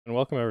And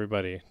welcome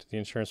everybody to the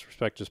Insurance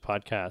Perspectives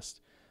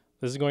podcast.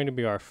 This is going to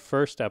be our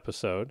first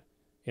episode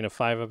in a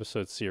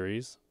 5-episode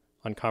series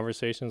on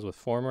conversations with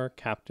former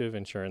captive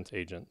insurance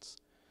agents.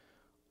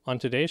 On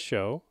today's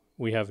show,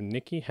 we have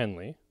Niki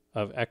Henley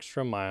of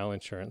Extra Mile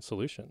Insurance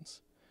Solutions.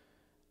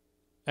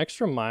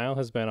 Extra Mile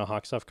has been a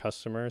HawkSoft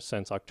customer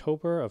since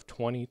October of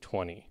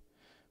 2020,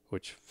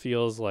 which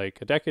feels like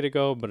a decade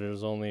ago, but it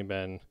has only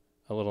been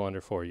a little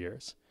under 4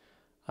 years.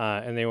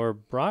 And they were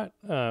brought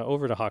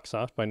over to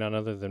HawkSoft by none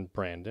other than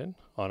Brandon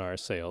on our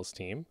sales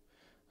team.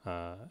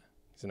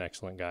 He's an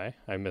excellent guy.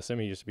 I miss him.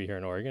 He used to be here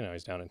in Oregon. Now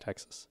he's down in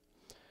Texas.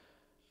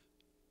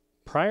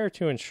 Prior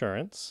to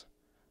insurance,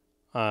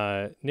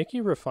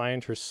 Niki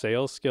refined her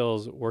sales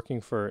skills working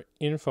for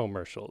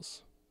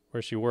infomercials,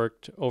 where she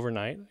worked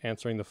overnight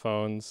answering the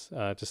phones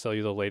to sell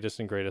you the latest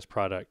and greatest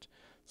product,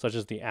 such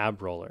as the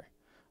ab roller.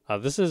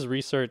 This is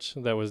research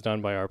that was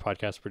done by our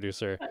podcast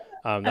producer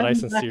that I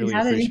sincerely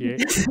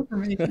appreciate.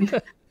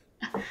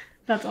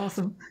 That's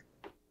awesome.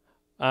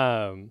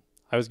 I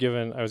was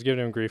given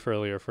him grief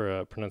earlier for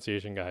a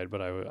pronunciation guide, but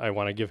I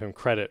want to give him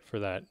credit for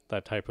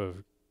that type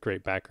of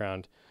great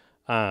background.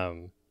 I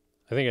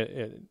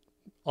think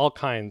all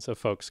kinds of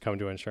folks come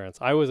to insurance.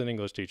 I was an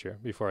English teacher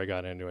before I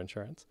got into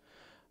insurance.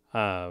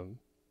 Niki's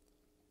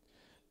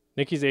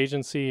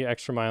agency,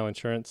 Extra Mile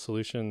Insurance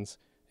Solutions,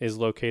 is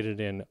located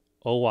in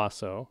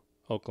Owasso,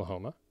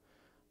 Oklahoma,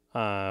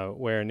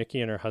 where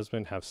Niki and her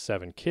husband have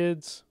 7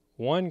 kids,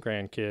 1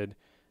 grandkid,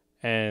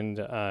 and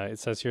it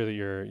says here that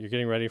you're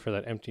getting ready for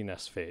that empty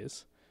nest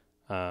phase,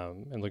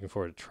 and looking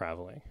forward to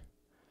traveling.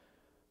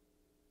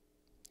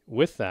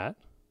 With that,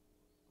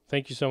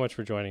 thank you so much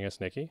for joining us,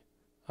 Niki.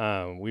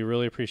 We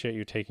really appreciate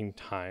you taking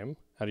time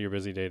out of your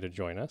busy day to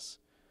join us.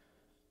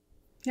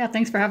 Yeah,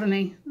 thanks for having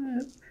me.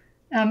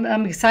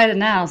 I'm excited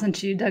now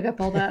since you dug up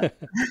all that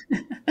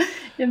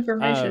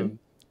information.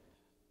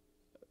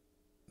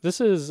 This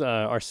is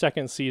our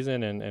second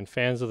season, and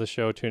fans of the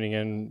show tuning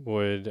in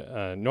would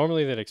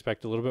normally they'd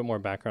expect a little bit more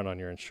background on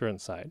your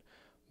insurance side,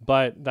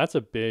 but that's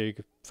a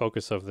big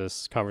focus of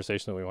this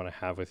conversation that we want to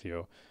have with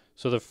you.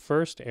 So the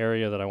first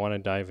area that I want to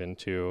dive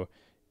into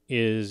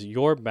is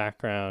your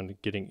background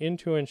getting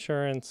into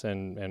insurance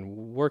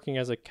and working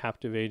as a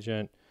captive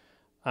agent.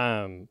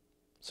 So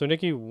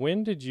Niki,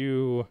 when did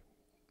you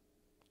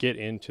get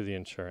into the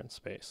insurance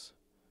space?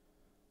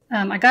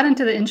 I got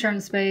into the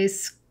insurance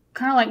space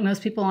kind of like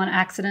most people on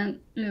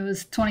accident. It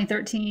was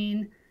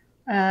 2013.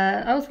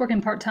 I was working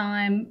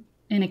part-time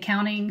in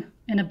accounting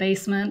in a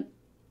basement,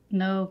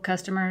 no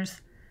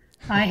customers.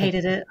 I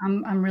hated it.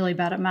 I'm really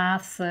bad at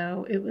math,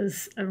 so it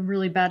was a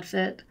really bad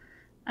fit.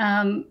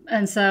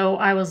 And so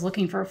I was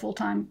looking for a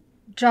full-time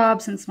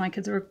job since my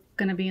kids were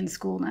going to be in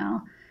school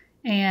now.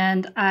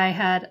 And I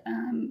had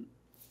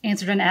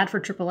answered an ad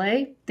for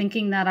AAA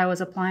thinking that I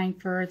was applying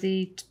for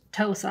the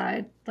tow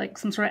side, like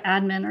some sort of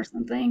admin or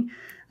something.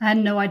 I had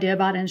no idea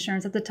about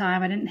insurance at the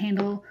time. I didn't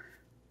handle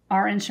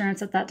our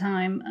insurance at that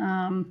time.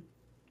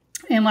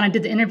 And when I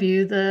did the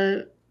interview,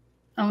 the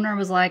owner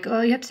was like,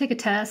 "Oh, you have to take a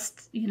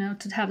test,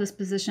 to have this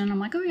position." I'm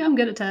like, "Oh yeah, I'm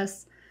good at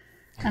tests."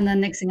 And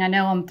then next thing I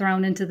know, I'm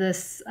thrown into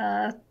this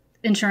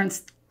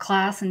insurance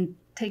class and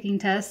taking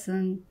tests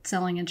and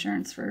selling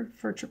insurance for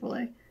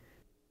AAA.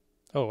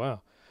 Oh,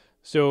 wow.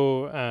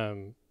 So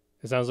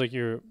it sounds like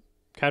you're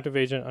captive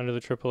agent under the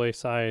AAA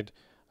side.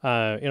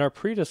 In our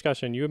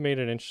pre-discussion, you had made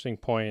an interesting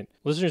point.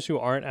 Listeners who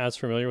aren't as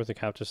familiar with the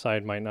captive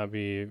side might not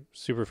be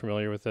super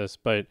familiar with this,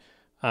 but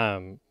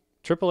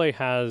AAA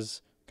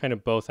has kind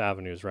of both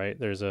avenues, right?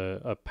 There's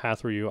a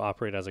path where you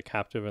operate as a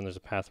captive, and there's a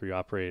path where you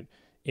operate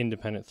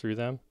independent through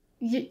them.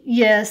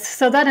 Yes.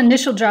 So that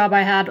initial job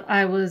I had,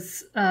 I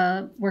was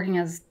working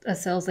as a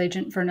sales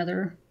agent for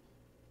another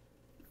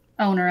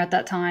owner at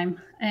that time.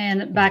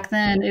 And back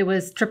then it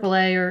was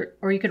AAA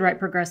or you could write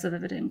Progressive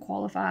if it didn't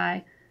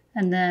qualify.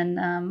 And then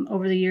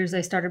over the years,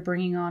 they started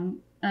bringing on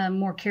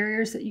more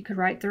carriers that you could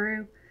write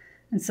through.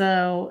 And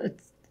so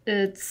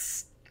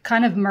it's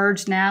kind of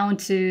merged now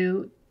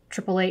into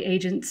AAA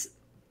agents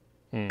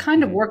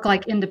kind of work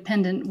like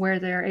independent, where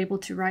they're able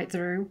to write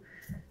through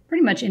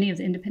pretty much any of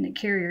the independent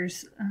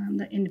carriers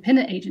that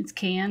independent agents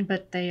can,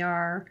 but they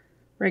are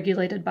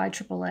regulated by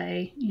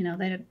AAA.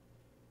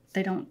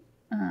 They don't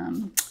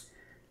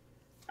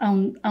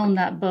own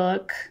that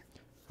book.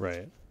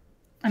 Right.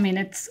 I mean,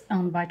 it's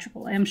owned by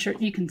AAA. I'm sure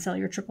you can sell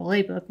your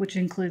AAA book, which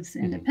includes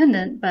the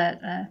independent,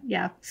 but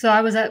yeah. So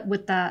I was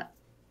with that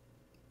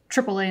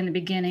AAA in the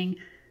beginning.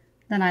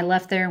 Then I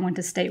left there and went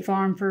to State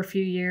Farm for a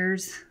few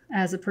years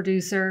as a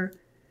producer.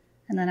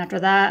 And then after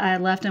that, I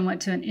left and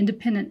went to an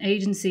independent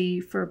agency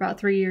for about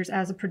 3 years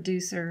as a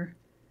producer.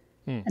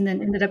 And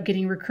then ended up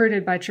getting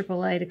recruited by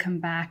AAA to come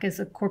back as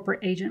a corporate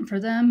agent for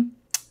them.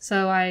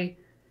 So I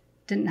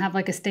didn't have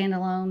like a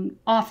standalone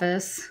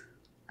office.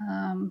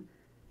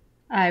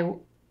 I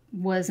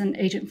was an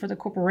agent for the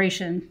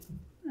corporation.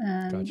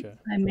 Gotcha.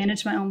 I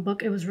managed my own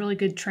book. It was really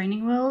good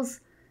training wheels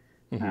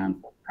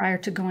prior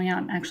to going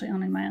out and actually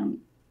owning my own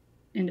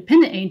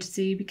independent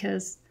agency,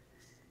 because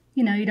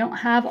you don't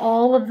have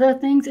all of the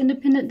things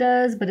independent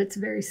does, but it's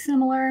very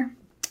similar.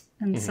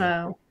 And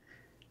so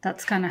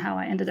that's kind of how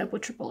I ended up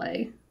with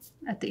AAA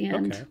at the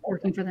end, Okay.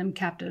 working for them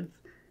captive.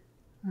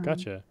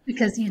 Gotcha.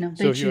 Because, So they if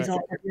you, choose all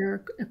of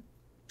your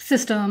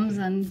systems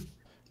and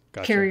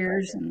gotcha.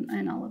 carriers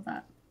and all of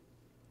that.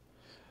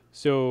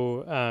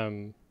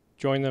 So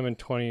joined them in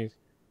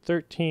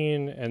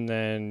 2013 and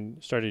then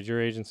started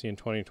your agency in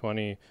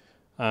 2020.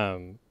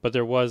 But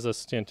there was a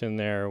stint in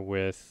there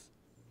with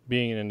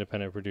being an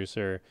independent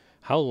producer.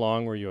 How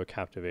long were you a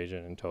captive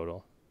agent in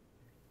total?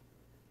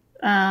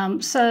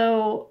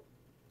 So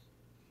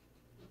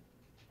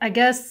I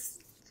guess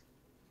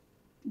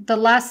the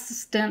last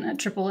stint at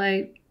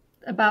AAA,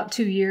 about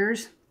 2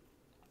 years,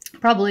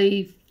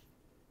 probably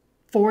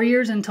 4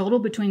 years in total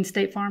between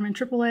State Farm and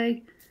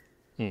AAA.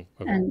 Okay.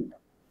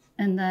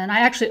 And then I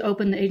actually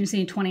opened the agency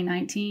in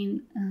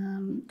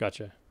 2019.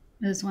 Gotcha.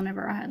 Is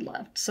whenever I had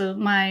left. So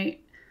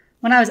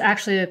when I was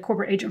actually a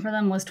corporate agent for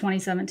them was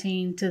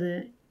 2017 to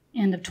the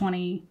end of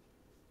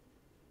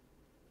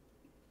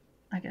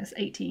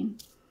 18.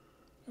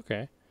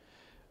 Okay.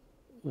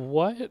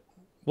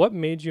 What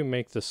made you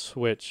make the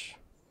switch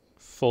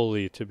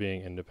fully to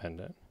being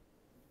independent?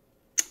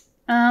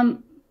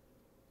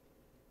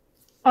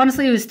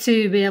 Honestly, it was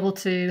to be able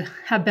to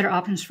have better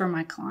options for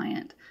my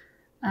client.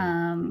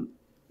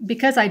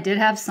 Because I did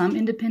have some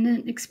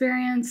independent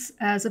experience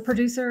as a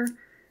producer,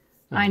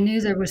 I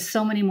knew there was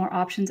so many more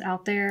options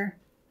out there,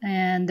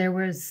 and there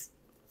was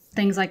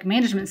things like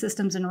management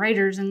systems and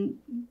raters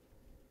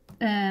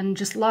and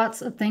just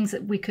lots of things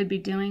that we could be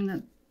doing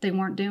that they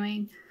weren't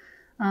doing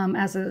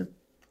as a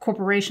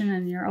corporation.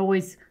 And you're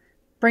always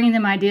bringing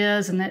them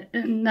ideas, and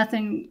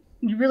nothing,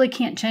 you really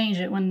can't change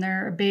it when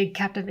they're a big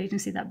captive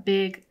agency that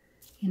big.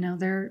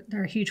 They're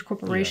a huge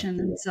corporation.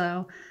 Yeah. And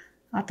so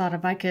I thought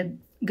if I could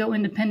go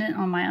independent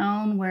on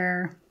my own,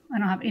 where I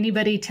don't have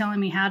anybody telling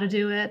me how to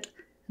do it,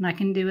 and I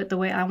can do it the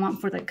way I want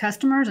for the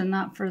customers and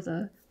not for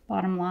the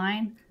bottom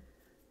line.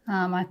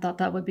 I thought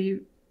that would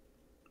be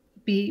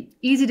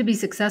easy to be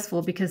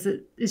successful, because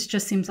it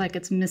just seems like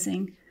it's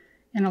missing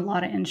in a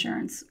lot of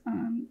insurance,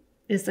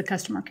 is the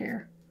customer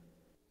care.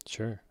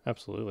 Sure,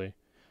 absolutely.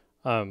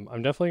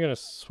 I'm definitely going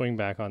to swing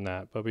back on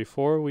that. But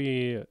before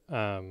we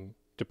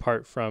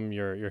depart from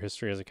your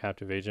history as a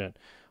captive agent,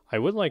 I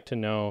would like to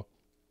know,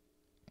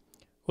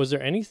 was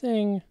there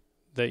anything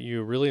that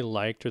you really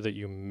liked or that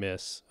you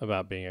miss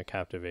about being a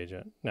captive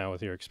agent now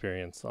with your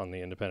experience on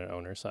the independent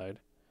owner side?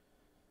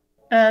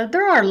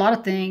 There are a lot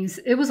of things.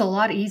 It was a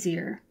lot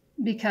easier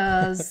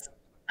because,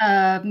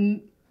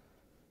 you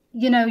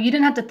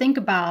didn't have to think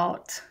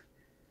about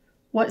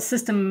what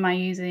system am I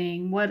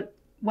using, what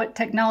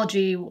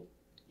technology,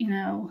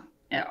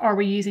 are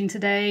we using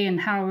today,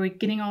 and how are we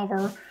getting all of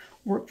our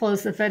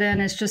workflows to fit in.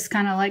 It's just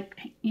kind of like,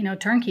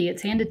 turnkey.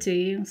 It's handed to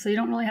you. So you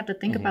don't really have to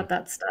think about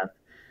that stuff.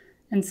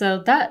 And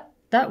so that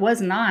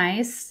was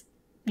nice.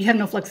 You have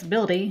no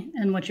flexibility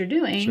in what you're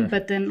doing, sure.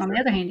 But then on the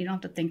other hand, you don't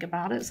have to think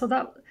about it. So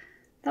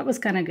that was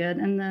kind of good.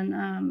 And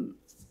then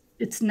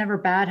it's never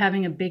bad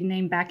having a big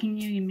name backing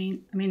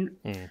you.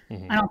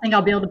 I don't think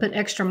I'll be able to put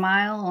extra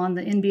mile on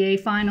the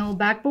NBA final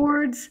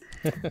backboards,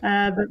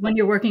 but when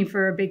you're working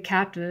for a big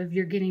captive,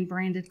 you're getting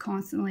branded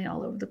constantly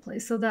all over the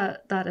place. So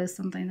that is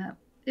something that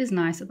is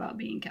nice about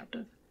being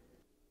captive.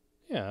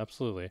 Yeah,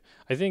 absolutely.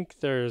 I think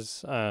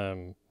there's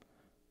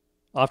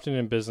often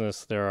in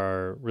business, there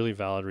are really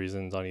valid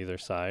reasons on either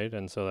side.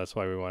 And so that's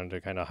why we wanted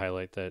to kind of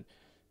highlight that,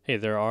 hey,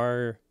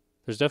 there's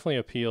definitely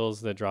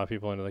appeals that draw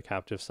people into the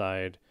captive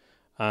side.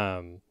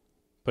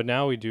 But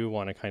now we do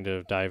want to kind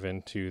of dive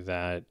into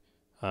that,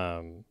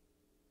 the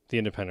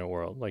independent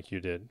world like you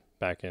did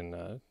back in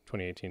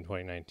 2018,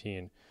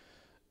 2019.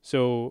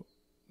 So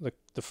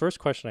the first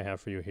question I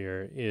have for you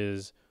here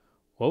is,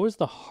 what was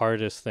the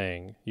hardest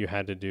thing you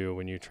had to do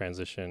when you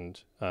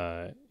transitioned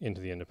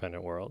into the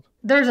independent world?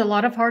 There's a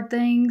lot of hard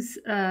things.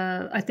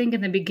 I think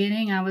in the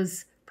beginning I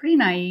was pretty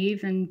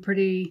naive and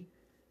pretty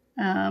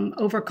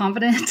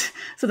overconfident.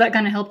 So that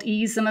kind of helped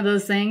ease some of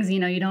those things.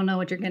 You don't know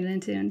what you're getting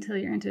into until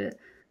you're into it.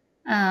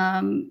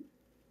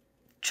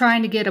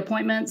 Trying to get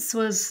appointments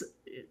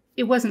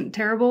it wasn't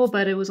terrible,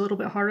 but it was a little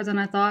bit harder than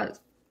I thought.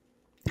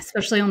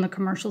 Especially on the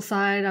commercial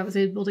side, I was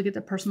able to get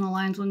the personal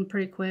lines one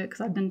pretty quick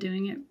because I've been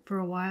doing it for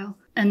a while.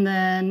 And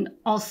then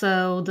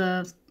also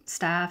the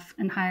staff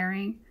and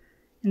hiring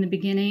in the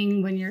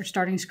beginning when you're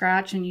starting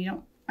scratch and you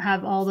don't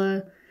have all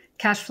the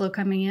cash flow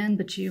coming in,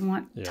 but you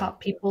want top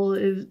people.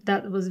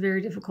 That was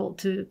very difficult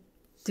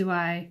do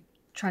I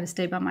try to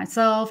stay by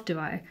myself? Do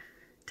I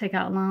take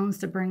out loans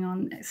to bring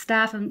on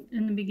staff in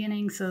the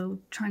beginning? So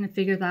trying to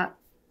figure that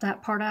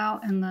part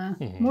out, and the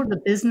more the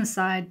business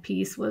side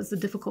piece was the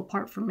difficult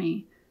part for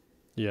me.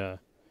 Yeah.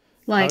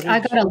 Like I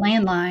got a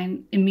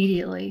landline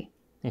immediately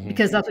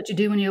because that's what you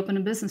do when you open a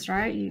business,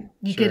 right? You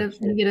get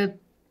a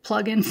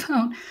plug-in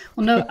phone.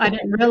 Well, no, I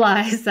didn't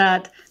realize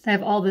that they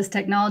have all this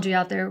technology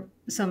out there.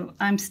 So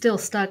I'm still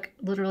stuck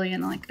literally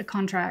in like a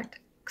contract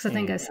because I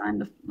think I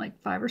signed a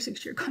 5 or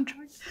 6 year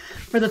contract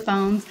for the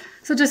phones.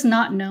 So just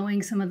not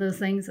knowing some of those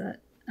things that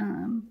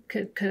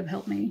could have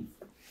helped me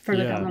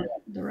further down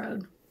the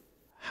road.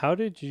 How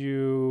did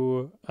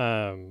you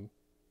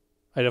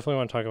I definitely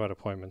want to talk about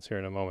appointments here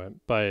in a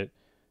moment, but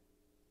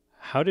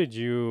how did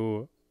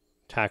you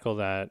tackle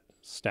that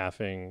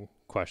staffing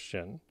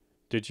question?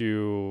 Did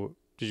you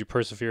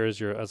persevere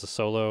as a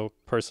solo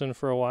person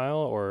for a while,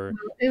 or It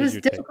did was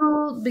you take?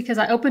 difficult because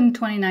I opened in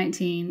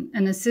 2019,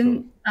 and as Cool.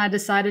 soon I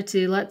decided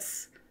to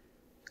let's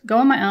go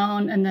on my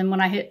own, and then when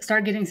I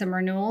start getting some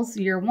renewals,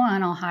 year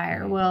one, I'll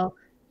hire. Hmm. Well,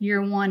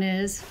 year one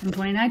is from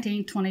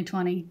 2019,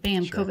 2020,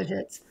 bam, Sure. COVID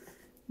hits,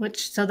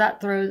 so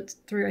that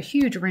threw a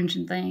huge wrench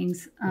in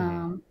things.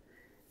 Hmm.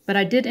 But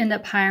I did end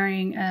up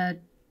hiring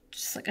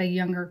just like a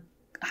younger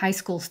high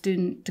school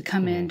student to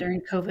come in Hmm.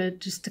 during COVID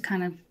just to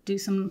kind of do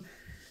some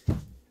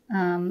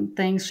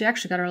things. She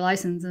actually got her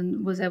license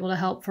and was able to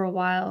help for a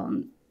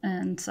while.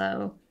 And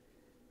so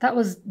that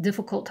was a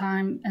difficult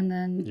time. And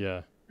then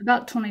Yeah.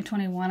 about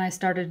 2021, I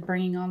started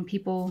bringing on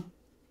people.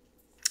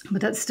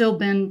 But that's still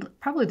been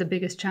probably the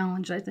biggest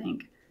challenge, I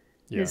think,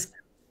 Yeah.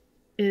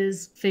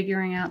 is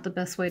figuring out the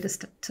best way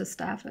to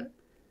staff it.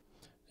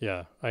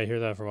 Yeah. I hear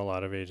that from a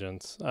lot of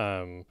agents.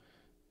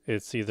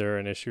 It's either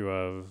an issue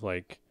of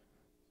like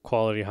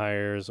quality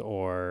hires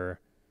or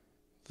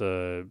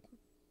the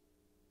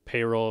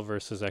payroll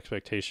versus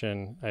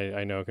expectation.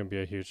 I know it can be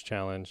a huge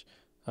challenge.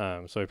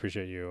 So I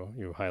appreciate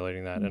you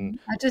highlighting that, and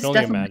I can just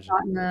only definitely imagine.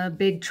 got in a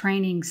big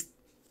training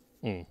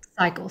Mm,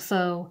 cycle.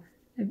 So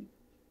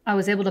I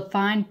was able to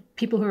find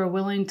people who are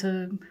willing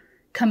to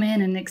come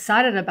in and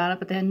excited about it,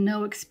 but they had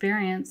no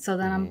experience. So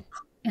then hmm. I'm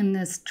in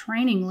this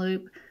training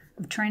loop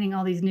of training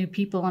all these new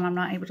people, and I'm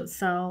not able to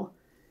sell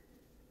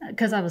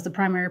because I was the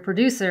primary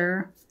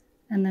producer,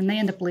 and then they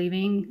end up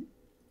leaving,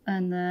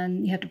 and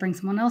then you have to bring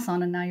someone else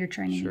on, and now you're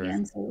training Sure.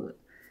 again. So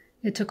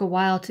it took a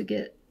while to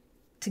get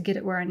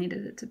it where I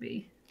needed it to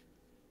be,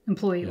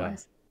 employee Yeah.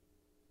 wise.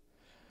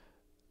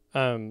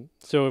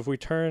 So if we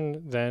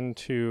turn then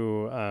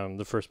to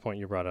the first point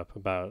you brought up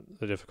about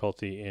the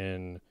difficulty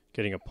in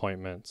getting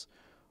appointments,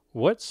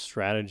 what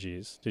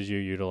strategies did you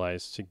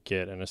utilize to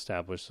get and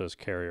establish those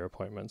carrier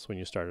appointments when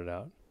you started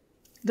out?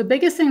 The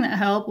biggest thing that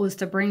helped was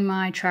to bring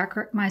my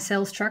my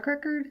sales track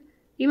record.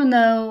 Even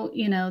though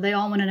they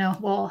all want to know,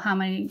 well, how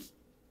many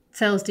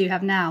sales do you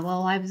have now?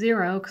 Well, I have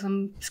zero because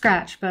I'm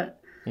scratch. But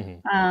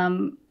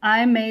Hmm.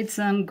 I made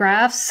some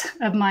graphs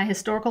of my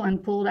historical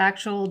and pulled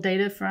actual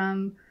data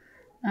from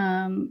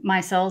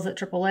my sales at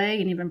AAA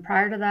and even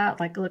prior to that.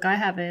 Like, look, I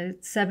have a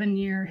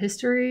 7-year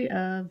history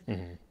of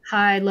Hmm.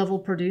 high level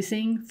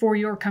producing for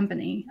your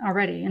company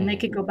already, and they Hmm.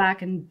 could go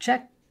back and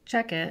check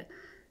it.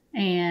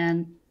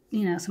 And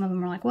some of them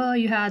were like, well,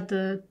 you had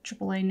the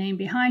AAA name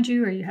behind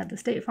you, or you had the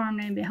State Farm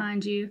name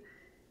behind you.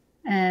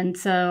 And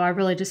so I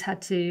really just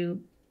had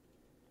to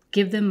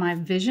give them my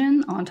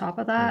vision on top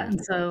of that. Hmm.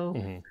 And so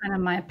Hmm. kind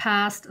of my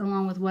past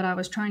along with what I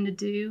was trying to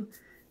do.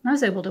 And I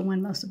was able to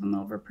win most of them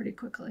over pretty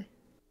quickly.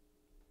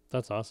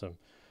 That's awesome.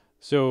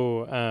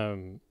 So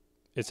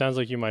it sounds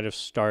like you might have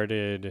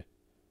started,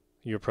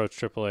 you approached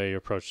AAA, you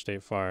approached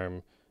State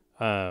Farm.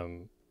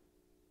 Um,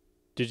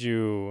 did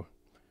you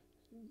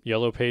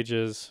Yellow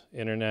Pages,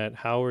 internet?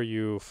 How are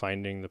you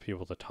finding the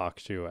people to talk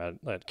to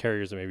at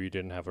carriers that maybe you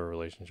didn't have a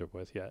relationship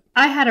with yet?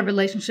 I had a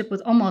relationship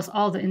with almost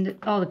all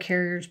the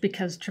carriers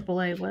because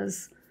AAA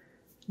was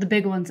the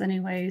big ones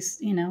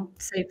anyways,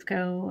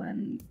 Safeco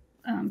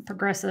and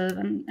Progressive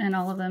and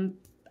all of them.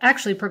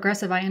 Actually,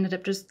 Progressive, I ended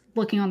up just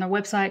looking on their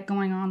website,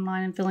 going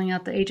online and filling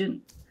out the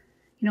agent,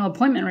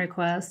 appointment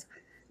request.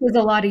 It was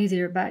a lot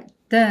easier back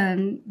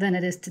then than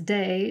it is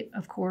today,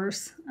 of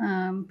course,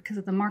 because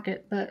of the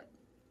market. But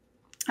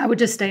I would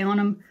just stay on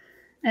them,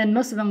 and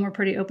most of them were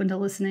pretty open to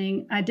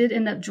listening. I did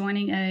end up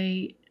joining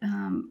a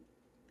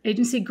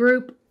agency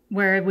group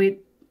where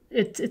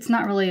it's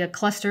not really a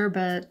cluster,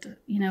 but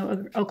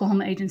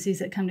Oklahoma agencies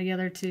that come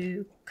together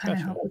to kind of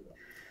Gotcha. help with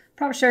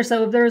profit share.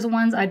 So if there was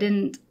ones I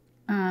didn't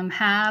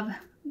have,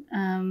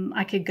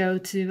 I could go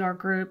to our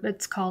group.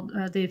 It's called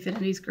the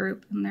Affinities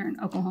Group, and they're in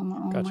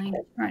Oklahoma only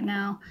Gotcha. right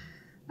now,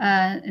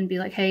 and be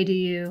like, hey, do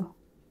you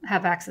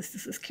have access to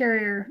this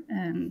carrier?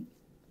 And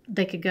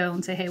they could go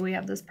and say, hey, we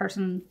have this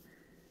person,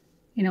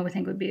 we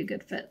think would be a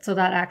good fit. So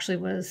that actually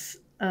was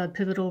a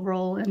pivotal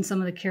role in some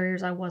of the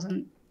carriers I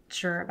wasn't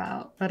sure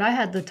about. But I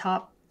had the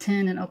top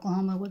 10 in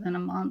Oklahoma within a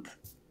month.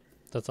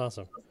 That's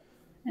awesome.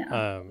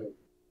 Yeah.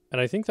 And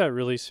I think that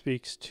really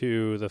speaks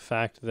to the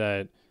fact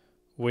that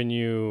when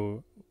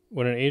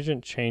an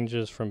agent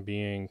changes from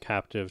being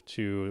captive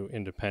to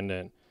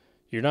independent,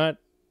 you're not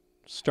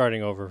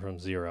starting over from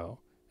zero.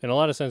 In a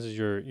lot of senses,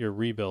 you're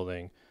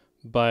rebuilding,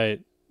 but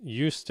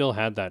you still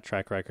had that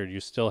track record, you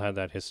still had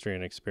that history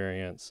and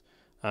experience,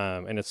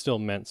 and it still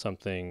meant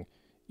something,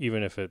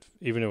 even if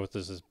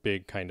this is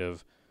big kind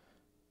of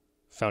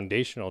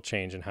foundational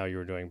change in how you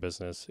were doing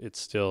business.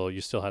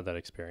 You still had that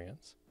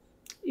experience.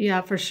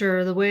 Yeah, for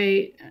sure. The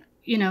way,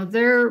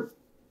 they're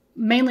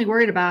mainly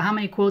worried about how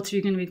many quotes are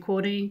you going to be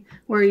quoting,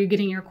 where are you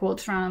getting your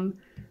quotes from,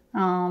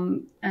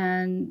 and,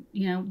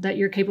 that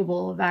you're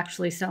capable of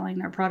actually selling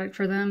their product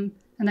for them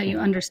and that you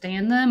Mm-hmm.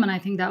 understand them. And I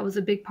think that was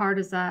a big part,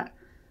 is that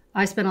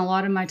I spent a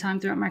lot of my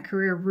time throughout my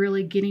career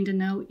really getting to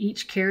know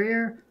each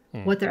carrier,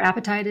 Mm. what their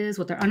appetite is,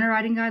 what their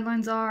underwriting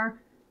guidelines are,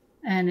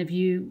 And if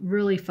you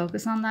really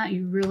focus on that,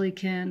 you really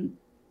can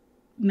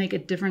make a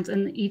difference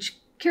in each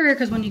carrier,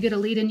 because when you get a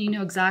lead in, you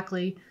know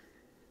exactly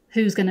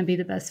who's going to be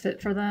the best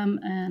fit for them.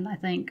 And I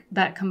think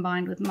that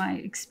combined with my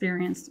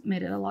experience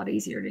made it a lot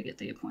easier to get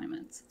the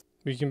appointments.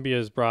 We can be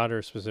as broad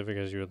or specific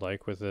as you would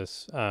like with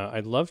this.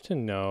 I'd love to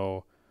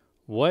know,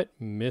 what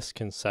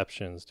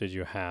misconceptions did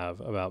you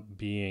have about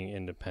being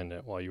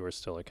independent while you were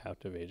still a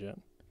captive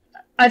agent?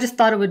 I just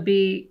thought it would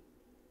be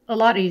a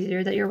lot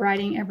easier, that you're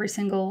writing every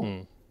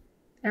single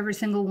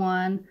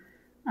one.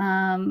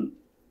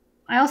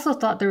 I also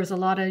thought there was a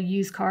lot of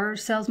used car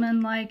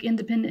salesmen, like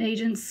independent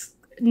agents.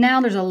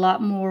 Now there's a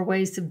lot more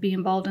ways to be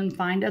involved and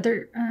find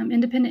other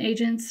independent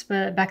agents.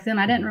 But back then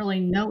I didn't really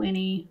know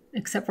any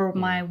except for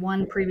my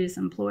one previous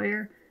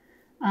employer.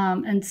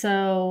 And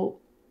so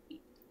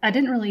I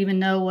didn't really even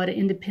know what an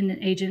independent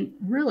agent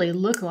really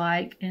looked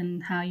like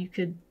and how you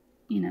could,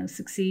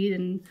 succeed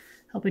and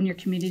help in your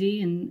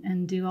community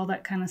and do all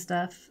that kind of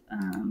stuff.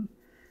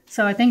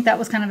 So I think that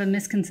was kind of a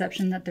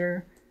misconception, that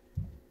there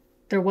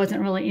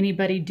wasn't really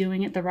anybody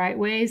doing it the right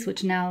ways,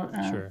 which now,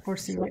 of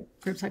course, through like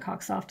groups like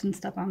HawkSoft and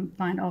stuff, I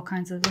find all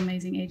kinds of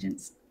amazing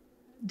agents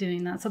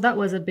doing that. So that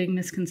was a big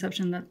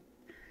misconception, that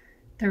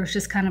there was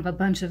just kind of a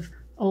bunch of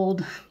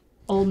old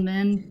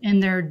men in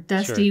their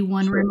dusty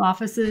one-room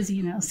offices,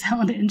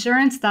 selling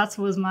insurance. That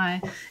was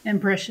my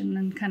impression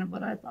and kind of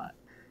what I thought.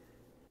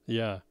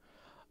 Yeah.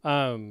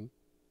 And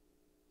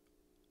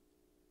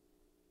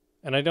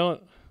I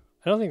don't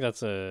think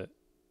that's an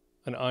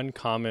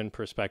uncommon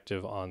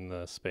perspective on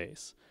the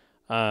space.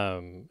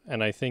 And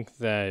I think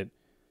that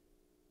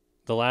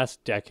the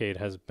last decade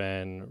has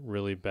been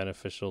really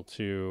beneficial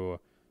to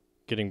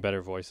getting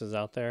better voices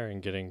out there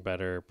and getting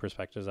better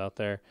perspectives out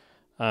there.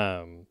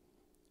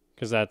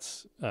 Because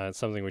that's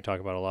something we talk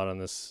about a lot on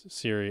this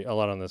series, a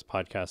lot on this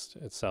podcast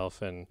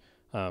itself. And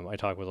I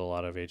talk with a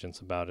lot of agents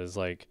about, is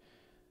like,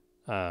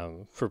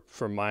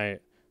 for my,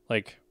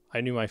 like,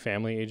 I knew my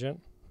family agent.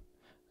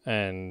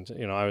 And,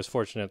 I was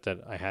fortunate that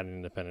I had an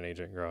independent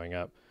agent growing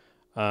up.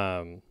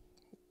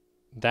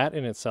 That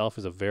in itself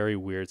is a very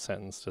weird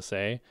sentence to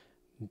say.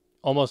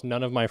 Almost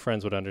none of my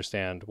friends would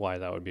understand why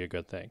that would be a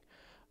good thing.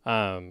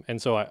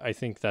 And so I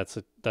think that's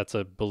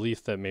a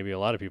belief that maybe a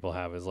lot of people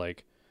have, is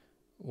like,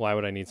 why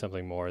would I need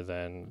something more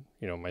than,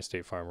 my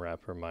State Farm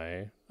rep or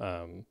my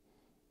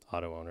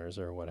auto owners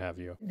or what have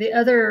you? The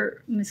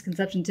other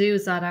misconception too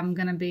is that I'm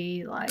going to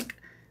be like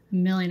a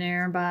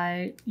millionaire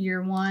by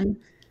year one.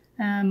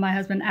 My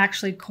husband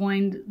actually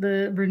coined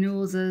the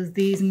renewals as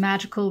these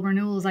magical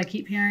renewals I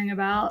keep hearing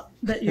about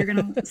that you're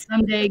going to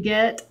someday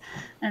get.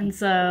 And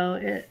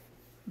so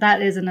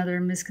that is another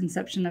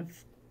misconception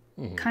of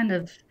kind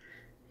of,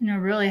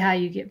 really how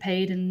you get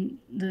paid and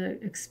the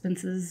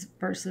expenses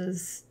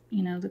versus,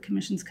 the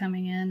commissions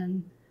coming in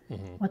and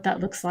what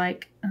that looks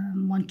like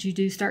once you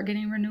do start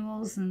getting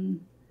renewals. And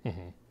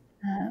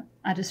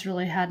I just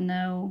really had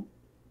no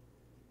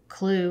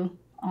clue,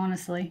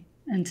 honestly,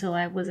 until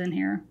I was in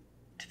here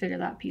to figure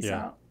that piece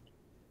out.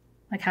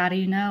 Like, how do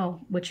you know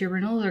what your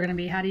renewals are going to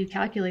be? How do you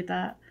calculate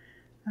that?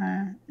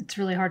 It's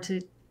really hard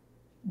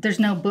there's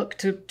no book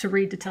to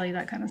read to tell you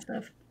that kind of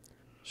stuff.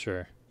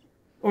 Sure.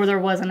 Or there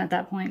wasn't at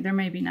that point. There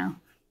may be now.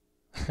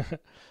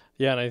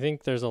 Yeah. And I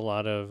think there's a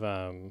lot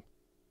of,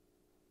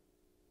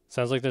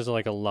 sounds like there's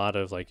like a lot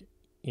of like,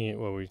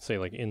 what we'd say,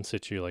 like in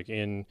situ, like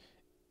in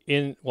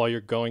while you're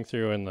going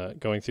through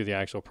the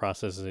actual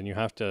processes, and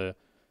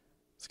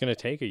it's going to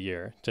take a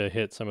year to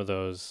hit some of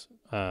those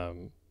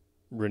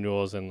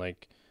renewals, and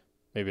like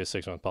maybe a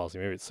 6-month policy,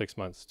 maybe it's 6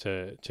 months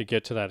to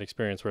get to that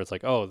experience where it's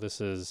like, oh,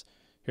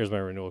 here's my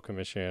renewal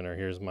commission, or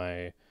here's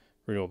my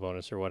renewal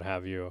bonus, or what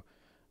have you.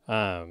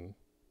 And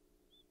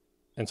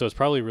so it's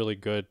probably really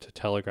good to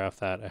telegraph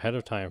that ahead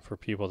of time for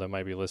people that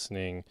might be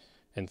listening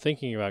and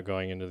thinking about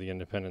going into the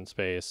independent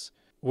space.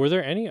 Were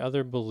there any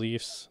other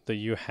beliefs that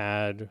you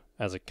had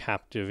as a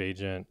captive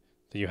agent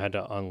that you had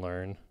to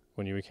unlearn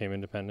when you became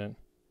independent?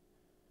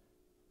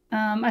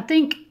 I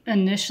think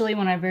initially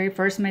when I very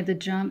first made the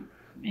jump,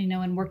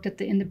 and worked at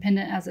the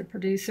independent as a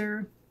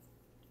producer,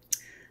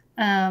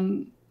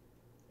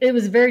 it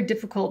was very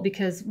difficult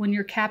because when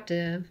you're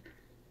captive,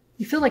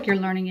 you feel like you're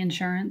learning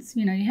insurance.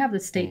 You have the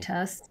state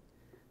test,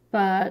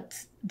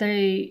 but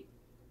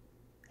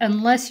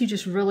unless you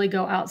just really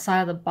go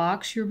outside of the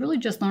box, you're really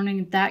just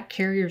learning that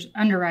carrier's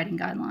underwriting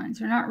guidelines.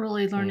 You're not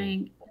really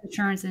learning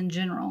insurance in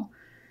general.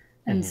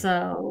 And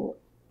so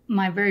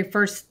my very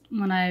first,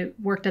 when I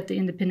worked at the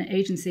independent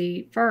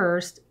agency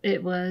first,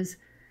 it was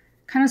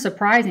kind of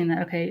surprising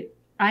that, okay,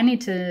 I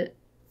need to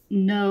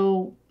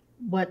know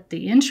what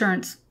the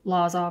insurance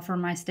laws are for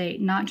my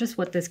state, not just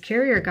what this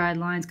carrier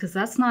guidelines, because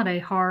that's not a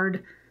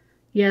hard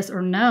yes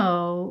or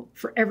no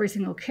for every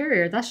single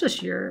carrier. That's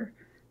just your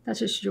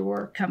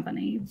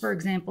company. For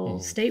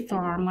example, State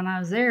Farm, when I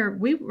was there,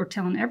 we were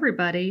telling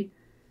everybody,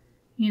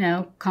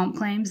 comp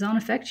claims don't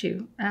affect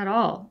you at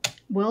all.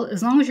 Well,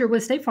 as long as you're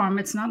with State Farm,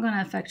 it's not going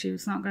to affect you.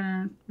 It's not going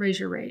to raise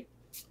your rate.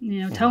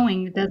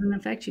 Towing doesn't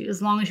affect you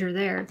as long as you're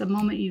there. The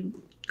moment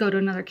you go to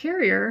another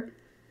carrier,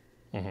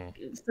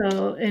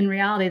 So in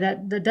reality,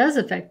 that does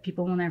affect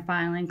people when they're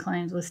filing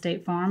claims with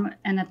State Farm.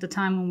 And at the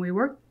time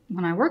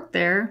when I worked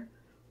there,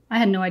 I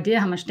had no idea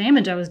how much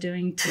damage I was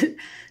doing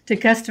to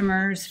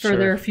customers for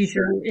their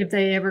future if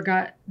they ever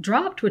got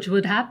dropped, which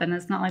would happen.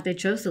 It's not like they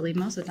chose to leave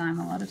most of the time.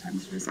 A lot of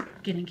times just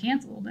getting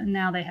canceled. And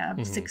now they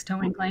have 6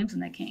 towing claims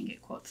and they can't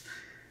get quotes.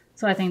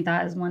 So I think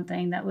that is one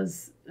thing that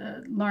was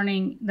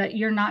learning that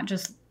you're not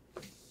just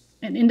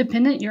an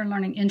independent, you're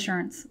learning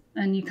insurance.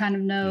 And you kind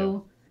of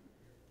know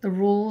the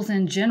rules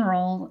in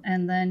general,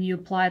 and then you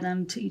apply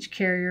them to each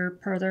carrier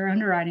per their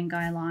underwriting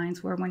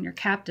guidelines, where when you're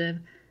captive,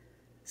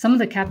 some of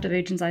the captive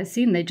agents I've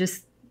seen,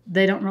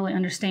 they don't really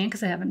understand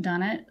because they haven't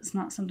done it. It's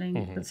not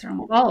something that's their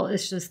own fault.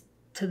 It's just,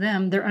 to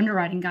them, their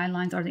underwriting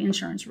guidelines are the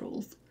insurance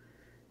rules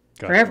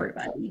for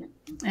everybody.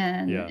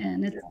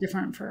 And it's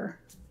different for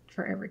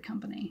every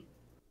company.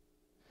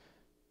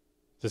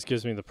 This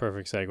gives me the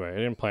perfect segue. I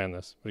didn't plan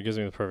this, but it gives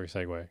me the perfect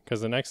segue,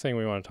 because the next thing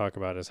we want to talk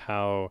about is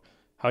how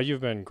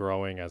you've been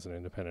growing as an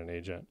independent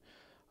agent.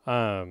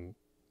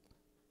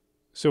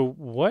 So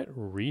what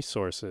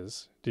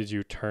resources did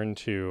you turn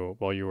to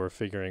while you were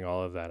figuring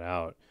all of that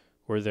out?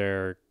 Were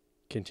there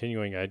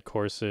continuing ed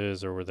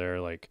courses, or were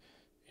there like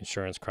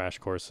insurance crash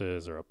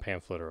courses, or a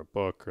pamphlet or a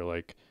book, or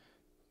like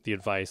the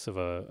advice of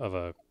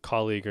a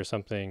colleague or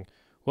something?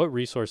 What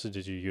resources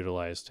did you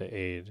utilize to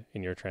aid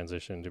in your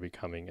transition to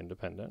becoming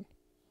independent?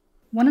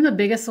 One of the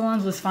biggest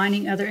ones was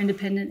finding other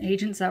independent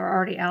agents that were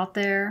already out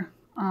there.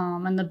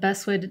 And the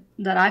best way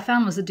that I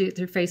found was to do it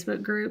through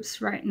Facebook groups.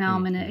 Right now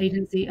I'm in an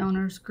agency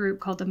owners group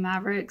called the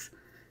Mavericks.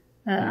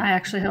 I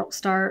actually helped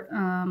start,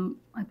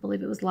 I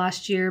believe it was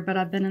last year, but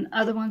I've been in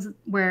other ones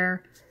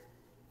where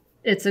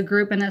it's a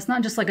group, and it's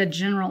not just like a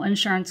general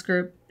insurance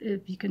group.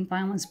 If you can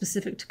find one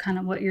specific to kind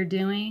of what you're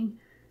doing,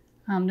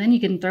 then you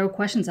can throw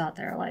questions out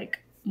there like,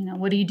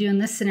 what do you do in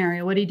this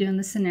scenario? What do you do in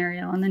this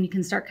scenario? And then you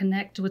can start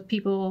connect with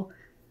people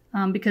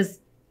because,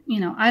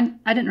 I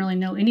didn't really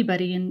know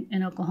anybody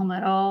in Oklahoma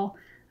at all.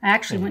 I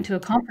actually went to a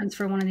conference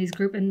for one of these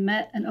groups and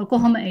met an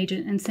Oklahoma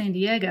agent in San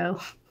Diego.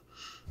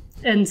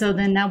 And so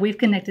then now we've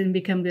connected and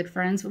become good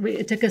friends.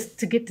 It took us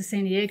to get to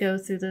San Diego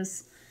through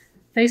this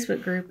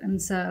Facebook group.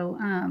 And so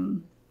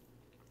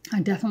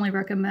I definitely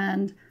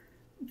recommend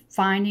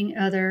finding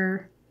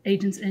other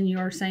agents in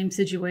your same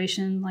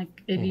situation.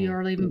 Like if you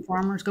are leaving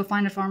Farmers, go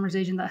find a Farmers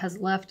agent that has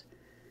left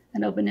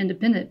an open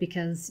independent,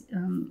 because,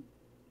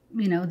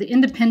 the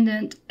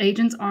independent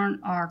agents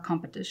aren't our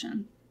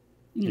competition.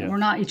 We're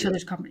not each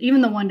other's competition.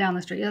 Even the one down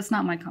the street, that's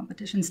not my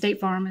competition. State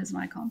Farm is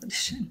my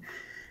competition.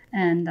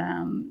 And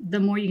the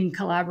more you can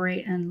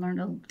collaborate and learn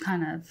to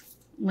kind of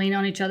lean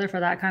on each other for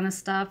that kind of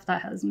stuff,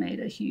 that has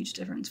made a huge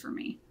difference for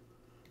me.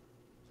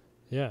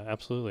 Yeah,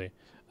 absolutely.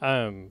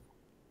 Not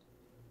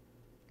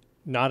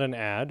an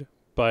ad,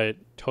 but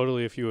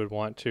totally if you would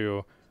want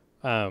to.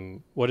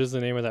 What is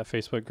the name of that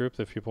Facebook group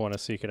if people want to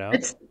seek it out?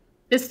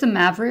 It's the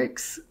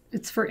Mavericks.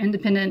 It's for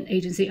independent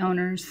agency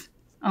owners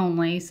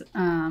only.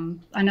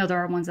 I know there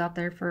are ones out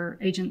there for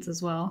agents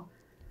as well.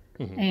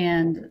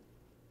 And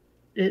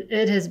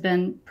it has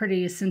been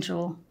pretty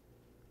essential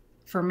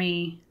for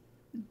me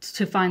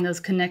to find those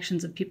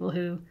connections of people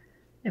who,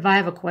 if I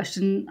have a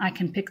question, I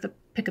can pick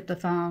up the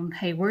phone.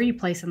 Hey, where are you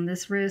placing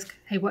this risk?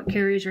 Hey, what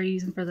carriers are you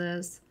using for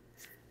this?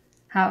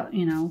 How,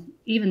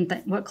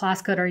 what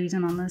class code are you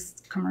using on this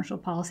commercial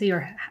policy?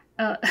 Or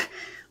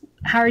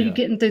how are you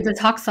getting through this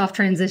HawkSoft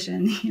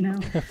transition?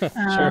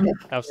 Sure,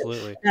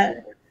 absolutely.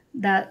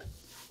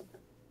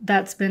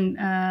 That's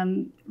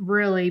been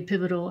really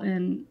pivotal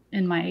in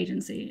my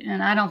agency.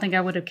 And I don't think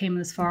I would have came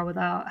this far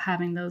without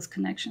having those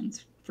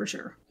connections, for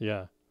sure.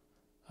 Yeah.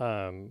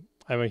 I'm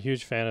a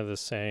huge fan of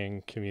this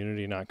saying,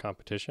 community, not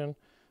competition,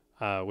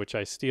 which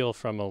I steal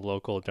from a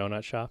local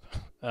donut shop.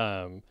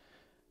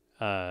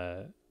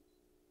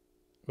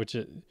 Which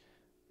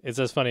it's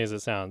as funny as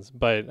it sounds,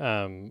 but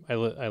I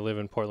live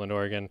in Portland,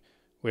 Oregon.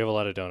 We have a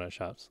lot of donut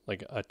shops,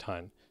 like a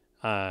ton.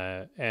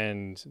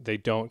 And they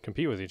don't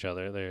compete with each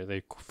other.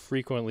 They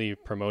frequently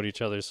promote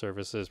each other's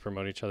services,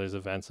 promote each other's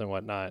events and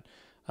whatnot.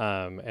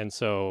 And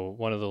so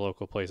one of the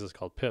local places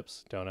called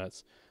Pips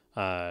Donuts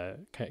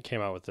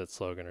came out with that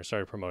slogan, or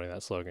started promoting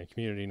that slogan,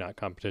 community, not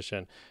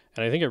competition.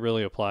 And I think it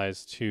really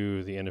applies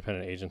to the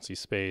independent agency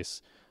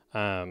space,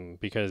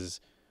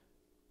 because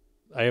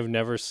I have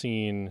never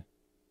seen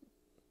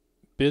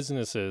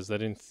businesses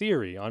that in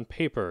theory, on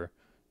paper,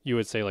 you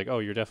would say like, oh,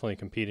 you're definitely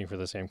competing for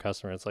the same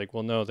customer. It's like,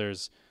 well, no,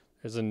 there's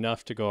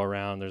enough to go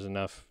around. There's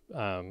enough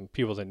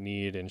people that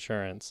need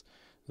insurance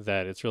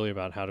that it's really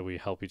about how do we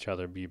help each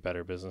other be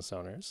better business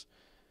owners.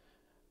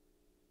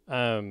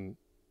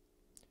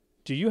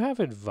 Do you have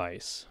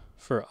advice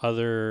for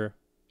other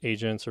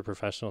agents or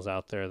professionals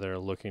out there that are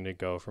looking to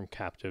go from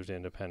captive to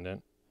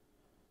independent?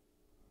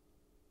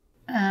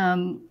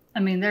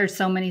 There's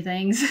so many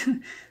things,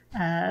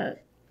 kind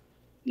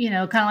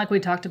of like we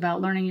talked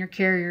about, learning your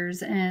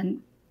carriers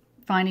and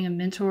finding a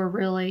mentor.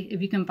 Really,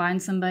 if you can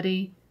find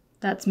somebody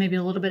that's maybe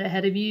a little bit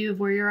ahead of you of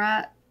where you're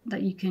at,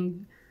 that you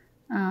can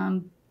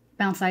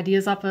bounce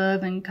ideas off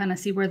of and kind of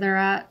see where they're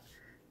at,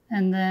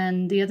 And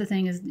then the other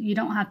thing is you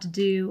don't have to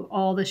do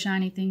all the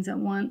shiny things at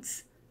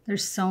once.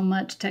 There's so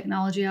much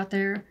technology out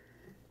there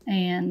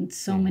and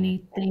so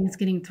many things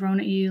getting thrown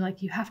at you.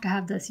 Like, you have to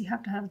have this, you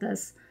have to have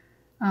this.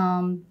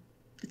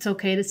 It's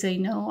okay to say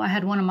no. I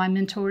had one of my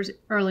mentors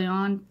early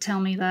on tell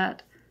me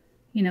that,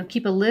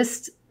 keep a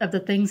list of the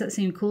things that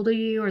seem cool to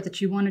you or that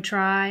you want to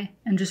try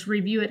and just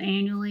review it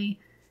annually,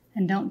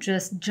 and don't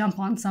just jump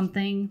on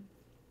something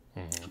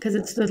because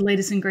it's the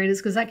latest and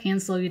greatest, because that can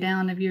slow you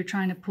down if you're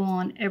trying to pull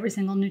on every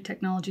single new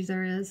technology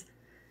there is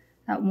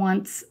at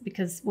once,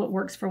 because what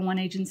works for one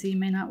agency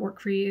may not work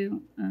for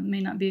you, may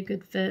not be a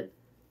good fit.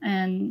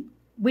 And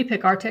we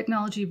pick our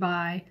technology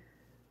by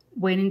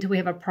waiting till we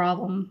have a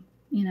problem.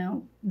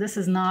 This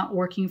is not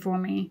working for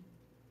me.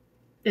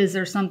 Is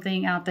there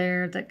something out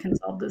there that can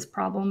solve this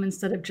problem,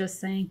 instead of just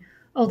saying,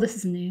 oh, this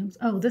is new.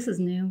 Oh, this is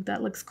new.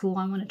 That looks cool.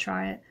 I want to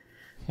try it.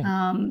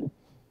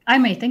 I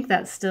may think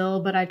that still,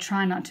 but I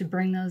try not to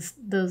bring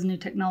those new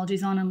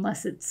technologies on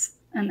unless it's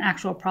an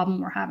actual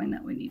problem we're having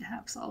that we need to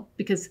have solved,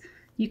 because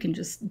you can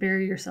just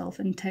bury yourself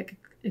in tech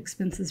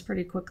expenses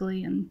pretty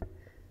quickly and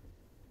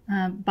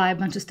buy a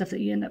bunch of stuff that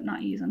you end up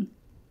not using.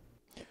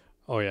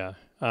 Oh yeah.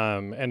 I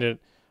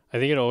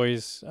think it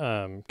always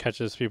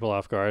catches people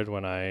off guard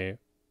when I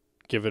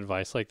give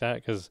advice like that,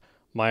 because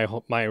my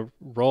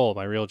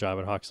real job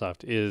at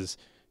HawkSoft is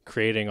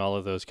creating all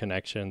of those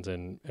connections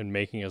and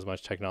making as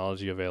much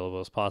technology available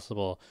as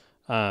possible.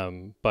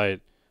 But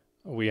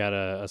we had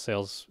a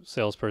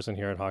salesperson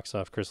here at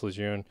HawkSoft, Chris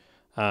Lejeune,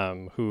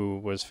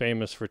 who was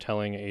famous for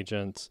telling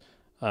agents,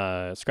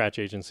 scratch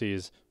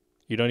agencies,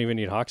 you don't even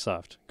need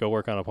HawkSoft. Go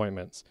work on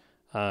appointments.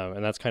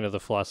 And that's kind of the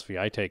philosophy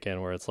I take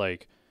in, where it's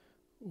like,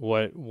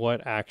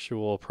 what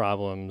actual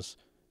problems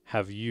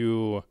have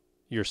you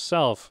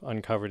yourself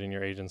uncovered in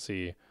your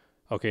agency?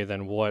 Okay,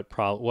 then what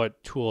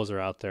tools are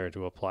out there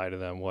to apply to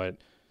them? What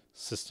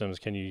systems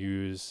can you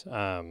use?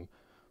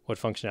 What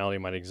functionality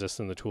might exist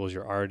in the tools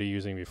you're already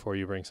using before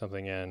you bring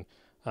something in?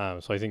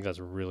 So I think that's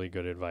really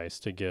good advice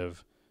to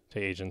give to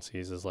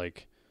agencies, is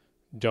like,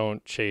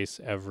 don't chase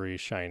every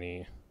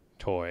shiny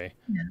toy.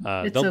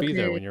 Yeah, they'll be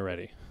there when you're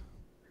ready.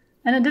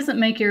 And it doesn't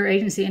make your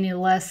agency any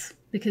less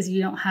because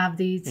you don't have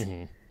these,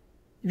 if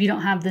you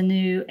don't have the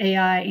new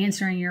AI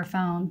answering your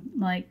phone.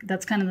 Like,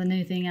 that's kind of the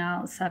new thing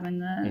out, is having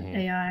the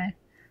AI.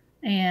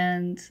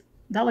 And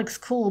that looks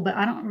cool, but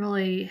I don't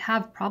really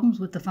have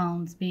problems with the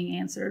phones being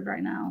answered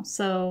right now.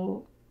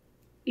 So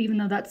even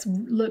though that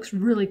looks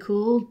really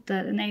cool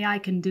that an AI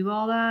can do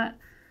all that,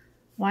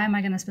 why am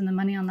I going to spend the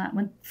money on that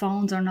when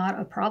phones are not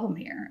a problem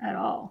here at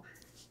all?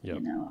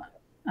 Yep.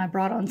 I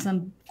brought on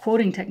some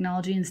quoting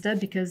technology instead,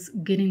 because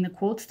getting the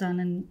quotes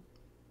done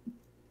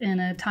in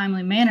a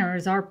timely manner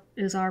is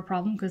our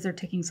problem, because they're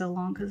taking so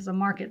long because of the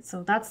market.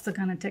 So that's the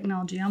kind of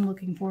technology I'm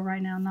looking for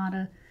right now, not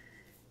a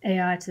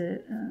AI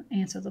to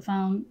answer the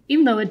phone,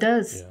 even though it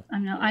does.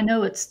 Yeah. I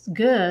know it's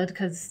good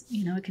because,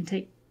 it can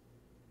take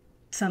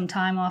some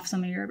time off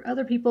some of your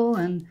other people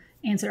and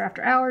answer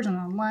after hours and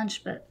on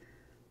lunch. But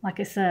like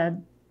I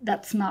said,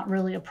 that's not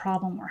really a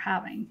problem we're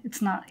having.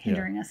 It's not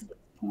hindering us at this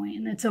point.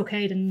 And it's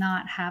okay to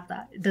not have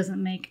that. It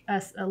doesn't make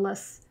us a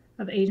less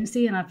of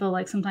agency. And I feel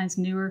like sometimes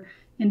newer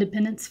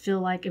independents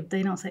feel like if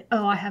they don't say,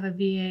 oh, I have a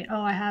VA,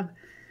 oh, I have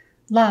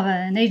Lava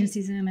and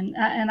Agency Zoom, and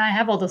I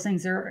have all those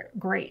things, they're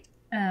great.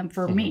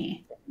 For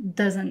me,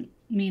 doesn't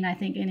mean I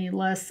think any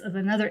less of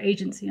another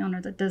agency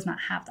owner that does not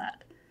have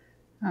that.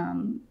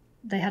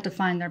 They have to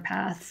find their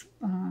path.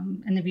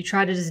 And if you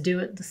try to just do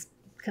it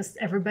because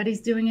everybody's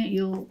doing it,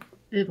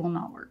 it will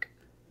not work.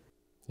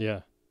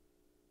 Yeah,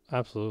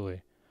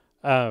 absolutely.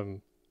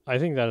 I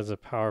think that is a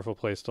powerful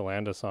place to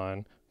land us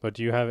on. But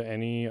do you have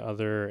any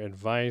other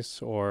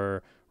advice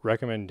or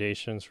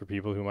recommendations for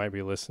people who might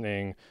be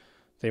listening?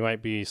 They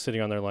might be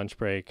sitting on their lunch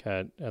break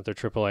at their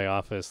AAA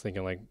office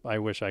thinking like, I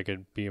wish I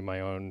could be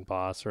my own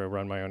boss or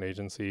run my own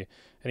agency.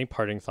 Any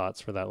parting thoughts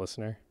for that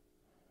listener?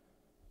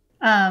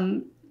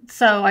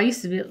 So I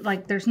used to be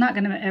like, there's not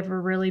going to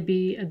ever really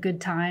be a good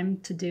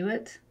time to do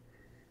it.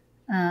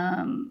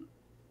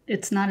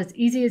 It's not as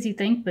easy as you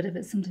think, but if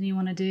it's something you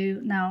want to do.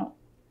 Now,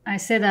 I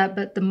say that,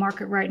 but the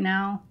market right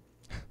now,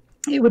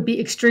 it would be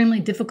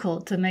extremely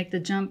difficult to make the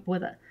jump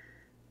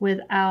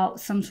without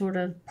some sort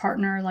of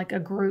partner, like a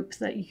group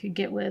that you could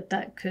get with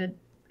that could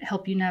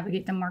help you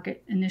navigate the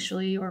market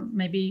initially, or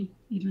maybe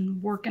even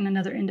work in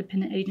another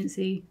independent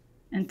agency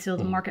until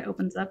the market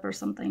opens up or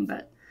something.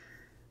 But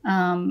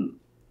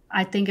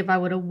I think if I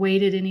would have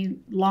waited any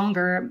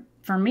longer,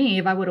 for me,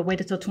 if I would have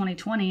waited till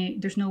 2020,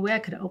 there's no way I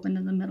could have opened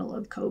in the middle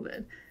of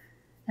COVID.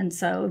 And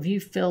so if you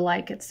feel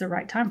like it's the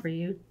right time for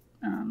you,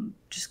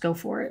 just go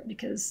for it,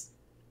 because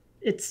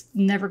it's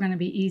never going to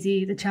be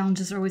easy. The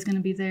challenges are always going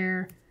to be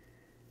there.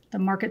 The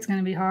market's going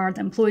to be hard.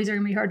 The employees are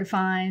going to be hard to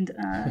find.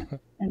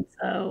 And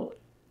so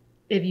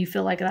if you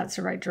feel like that's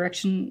the right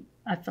direction,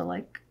 I feel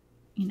like,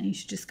 you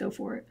should just go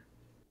for it.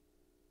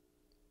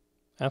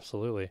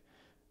 Absolutely.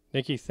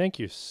 Niki, thank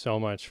you so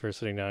much for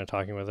sitting down and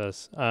talking with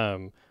us.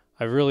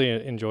 I really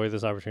enjoyed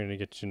this opportunity to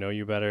get to know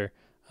you better.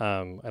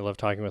 I love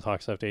talking with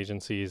HawkSoft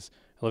agencies.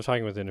 I love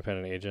talking with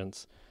independent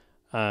agents.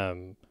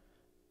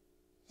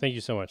 Thank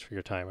you so much for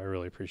your time. I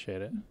really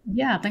appreciate it.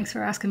 Yeah, thanks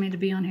for asking me to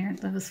be on here.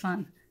 That was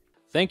fun.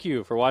 Thank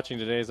you for watching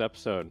today's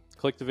episode.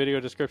 Click the video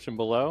description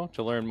below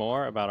to learn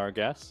more about our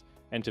guests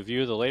and to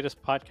view the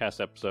latest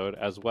podcast episode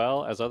as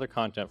well as other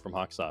content from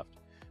HawkSoft.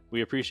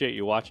 We appreciate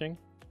you watching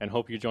and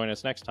hope you join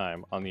us next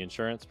time on the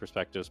Insurance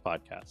Perspectives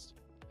podcast.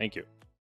 Thank you.